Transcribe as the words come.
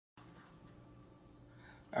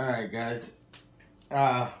Alright guys,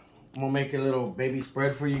 I'm gonna make a little baby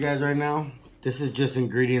spread for you guys right now. This is just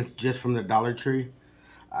ingredients just from the Dollar Tree.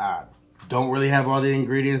 Don't really have all the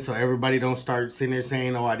ingredients, so everybody don't start sitting there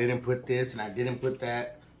saying, oh, I didn't put this and I didn't put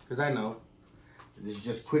that, because I know. This is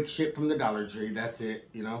just quick shit from the Dollar Tree, that's it,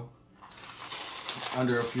 you know.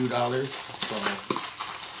 Under a few dollars, so.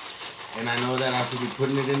 And I know that I should be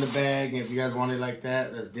putting it in the bag, and if you guys want it like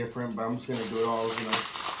that, that's different, but I'm just gonna do it all, you know.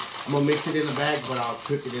 I'm gonna mix it in the bag, but I'll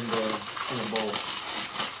cook it in the bowl.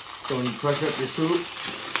 So when you crush up your soup,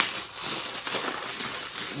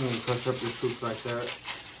 like that.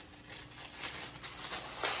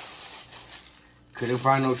 Couldn't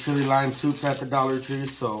find no chili lime soups at the Dollar Tree,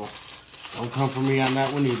 so don't come for me on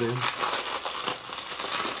that one either.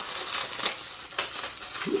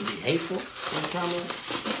 You would be hateful in the comments.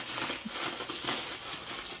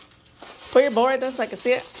 Put your bowl right there so I can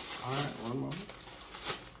see it. Alright, one moment.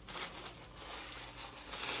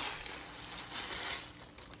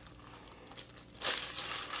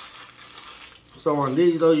 So on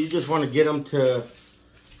these though, you just want to get them to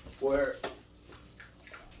where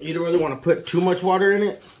you don't really want to put too much water in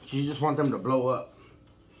it. You just want them to blow up.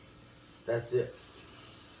 That's it.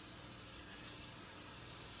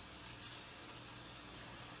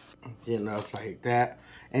 Enough like that.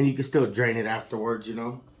 And you can still drain it afterwards, you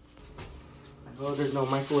know. Oh, there's no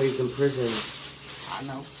microwaves in prison. I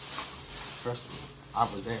know. Trust me. I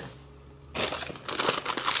was there.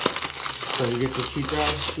 So you get your cheese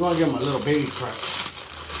out. You want to give them a little baby crunch.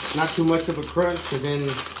 Not too much of a crunch, because then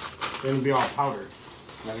it'll be all powdered.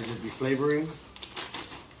 That'll just be flavoring.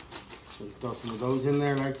 So you throw some of those in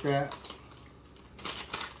there like that.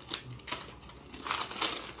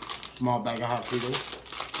 Small bag of hot Cheetos.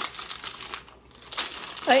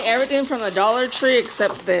 Like everything from the Dollar Tree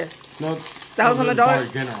except this. No, that was from the Dollar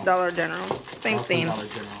General. Dollar General. Same thing. Dollar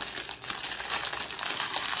General.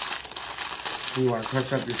 You want to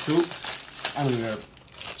crush up your soup. I mean your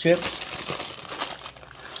chips.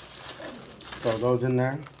 Throw those in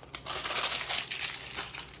there.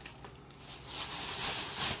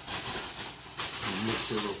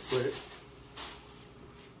 Mix it real quick.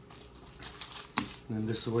 And then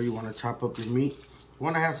this is where you want to chop up your meat. You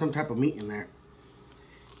want to have some type of meat in there.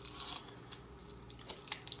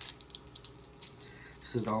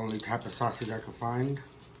 This is the only type of sausage I could find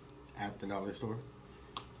at the dollar store.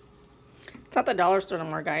 It's not the dollar store no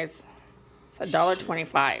more, guys. It's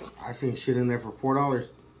 $1.25. I seen shit in there for $4.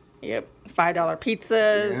 Yep, $5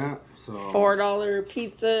 pizzas. Yeah, so $4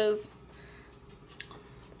 pizzas.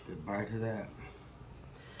 Goodbye to that.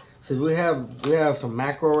 So we have some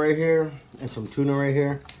mackerel right here and some tuna right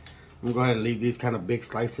here. I'm gonna go ahead and leave these kind of big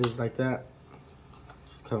slices like that.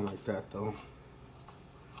 Just kind of like that though.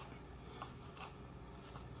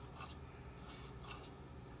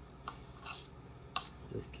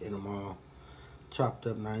 Just get them all chopped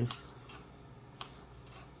up nice.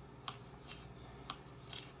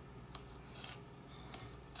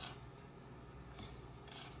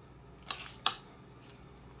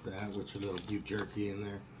 That with your little beef jerky in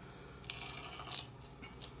there.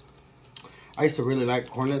 I used to really like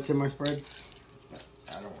corn nuts in my spreads, but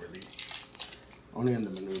I don't really. Only in the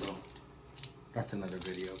menudo. That's another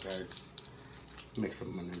video, guys. Make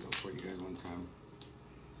some menudo for you guys one time.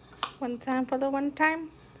 One time for the one time.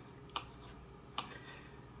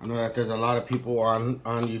 I know that there's a lot of people on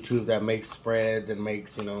YouTube that make spreads and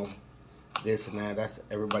makes, you know, this and that.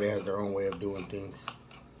 Everybody has their own way of doing things.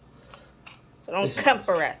 So don't come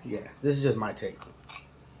for us. Yeah, this is just my take.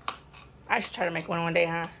 I should try to make one day,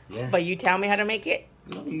 huh? Yeah. But you tell me how to make it?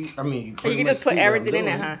 No, you can just put everything in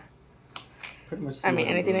it, huh? Pretty much. I mean,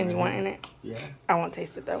 anything that you want in it? Yeah. I won't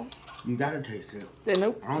taste it, though. You gotta taste it. Then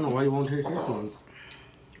nope. I don't know why you won't taste these ones.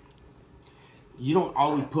 You don't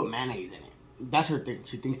always put mayonnaise in it. That's her thing.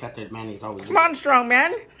 She thinks that there's mayonnaise always. Come on, strong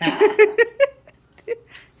man. My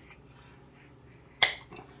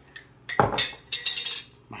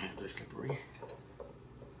hands are slippery.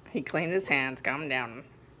 He cleaned his hands. Calm down.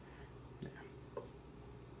 Yeah.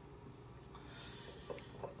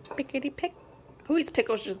 Pickety pick. Who eats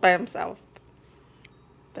pickles just by himself?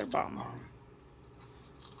 They're bomb.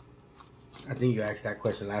 I think you asked that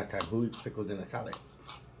question last time. Who eats pickles in a salad?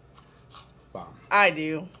 Bomb. I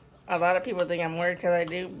do. A lot of people think I'm weird because I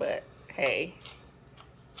do, but hey.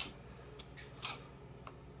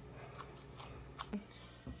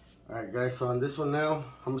 Alright guys, so on this one now,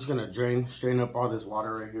 I'm just gonna strain up all this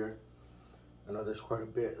water right here. I know there's quite a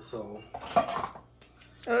bit, so. Oh,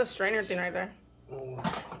 the strainer thing right there.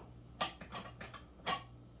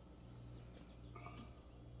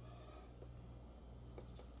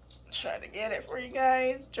 Try to get it for you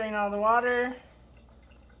guys. Drain all the water.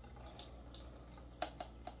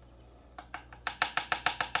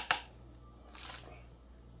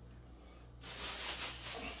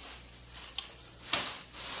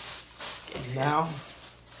 Now,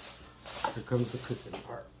 here comes the cooking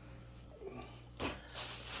part.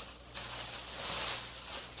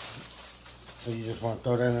 So you just want to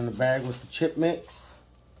throw that in the bag with the chip mix.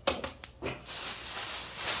 Get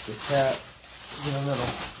that, get a little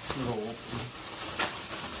open.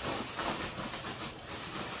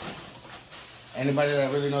 Anybody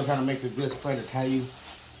that really knows how to make a good spread will tell you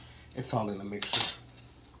it's all in the mixture.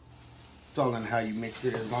 It's all in how you mix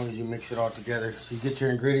it, as long as you mix it all together. So you get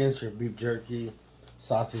your ingredients, your beef jerky,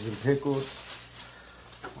 sausage, and pickles.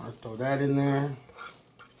 Want to throw that in there.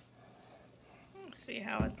 See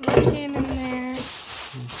how it's looking in there. A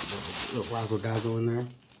little razzle dazzle in there.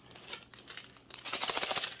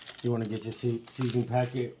 You want to get your seasoning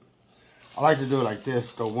packet. I like to do it like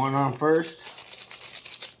this. Throw one on first.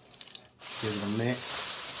 Give it a mix.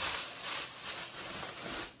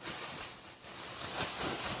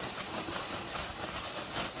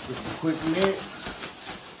 Just a quick mix.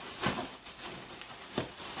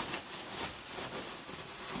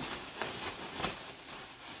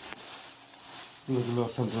 Look a little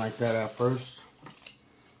something like that at first.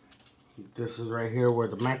 This is right here where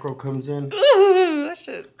the macro comes in. Ooh, that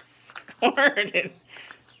shit squirted.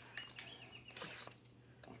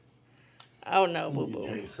 Oh no, boo boo.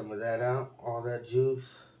 Drain some of that out, all that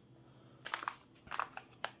juice.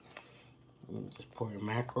 Just pour your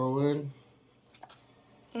macro in.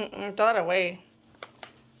 Throw it away.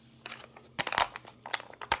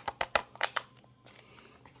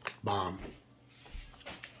 Bomb.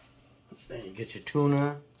 Then you get your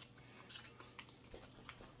tuna.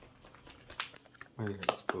 I need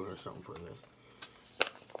a spoon or something for this.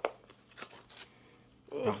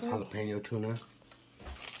 That's jalapeno tuna.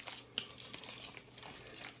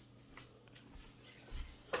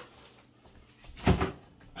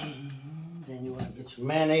 Then you want to get your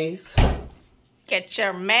mayonnaise. Get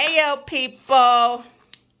your mayo, people.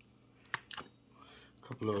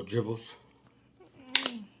 Couple little dribbles.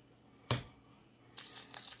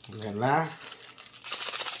 And then last,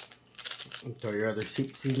 throw your other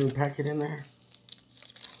seasoning packet in there.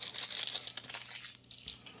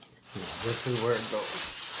 And this is where it goes.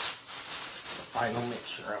 The final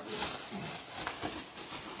mixture of it.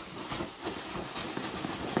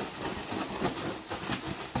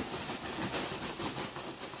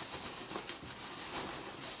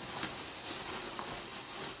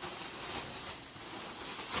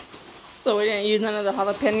 So we didn't use none of the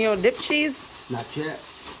jalapeno dip cheese? Not yet.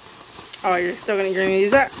 Oh, you're gonna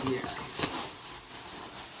use that? Yeah.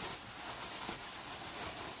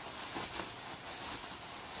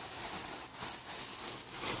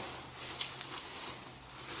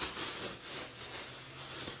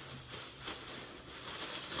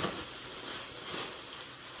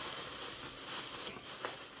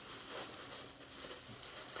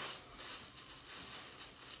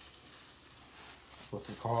 That's what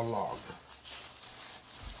they call a log.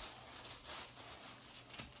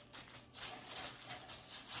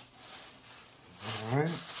 Alright,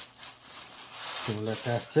 gonna let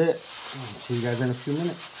that sit. I'll see you guys in a few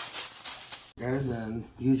minutes. Guys, and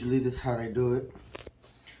usually this is how they do it.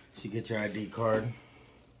 So you get your ID card,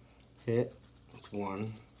 hit, it's 1,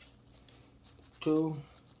 2,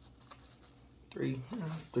 3,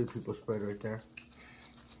 3 people spread right there.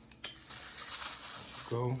 Let's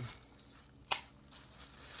go.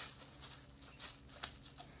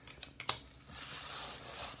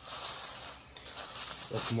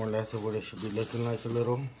 That's more or less of what it should be looking like a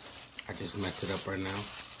little. I just messed it up right now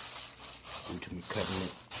due to me cutting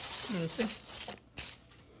it. Let me see.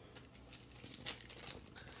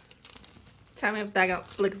 Tell me if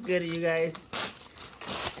that looks good to you guys.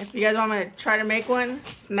 If you guys want me to try to make one,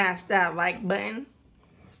 smash that like button.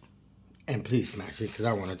 And please smash it because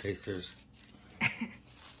I want to taste yours.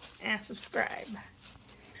 And subscribe.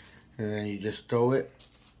 And then you just throw it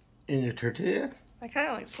in your tortilla. That kind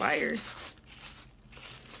of looks fire.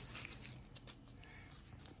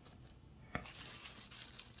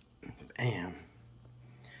 Bam.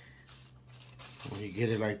 When you get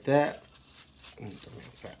it like that, give me a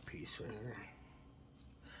fat piece right here.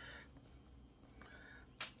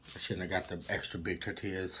 I shouldn't have got the extra big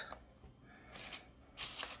tortillas.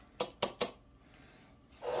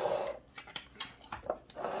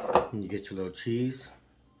 And you get your little cheese.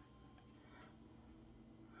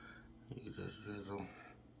 You just drizzle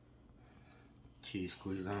cheese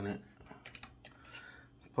squeeze on it.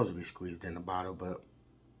 It's supposed to be squeezed in the bottle, but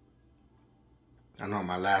I know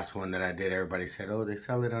my last one that I did, everybody said, oh, they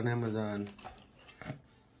sell it on Amazon. I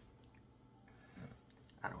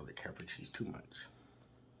don't really care for cheese too much.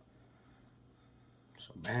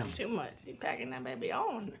 So, bam. Too much. You packing that baby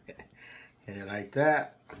on. Hit it like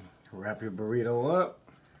that. Wrap your burrito up.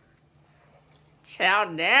 Chow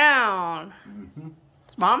down.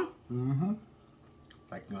 It's mom?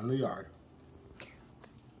 Like you're in the yard.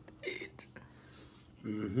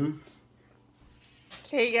 Dude.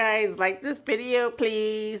 Okay, guys, like this video,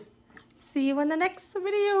 please. See you in the next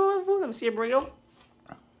video. Let me see your burrito.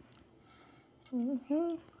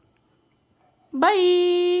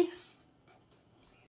 Bye.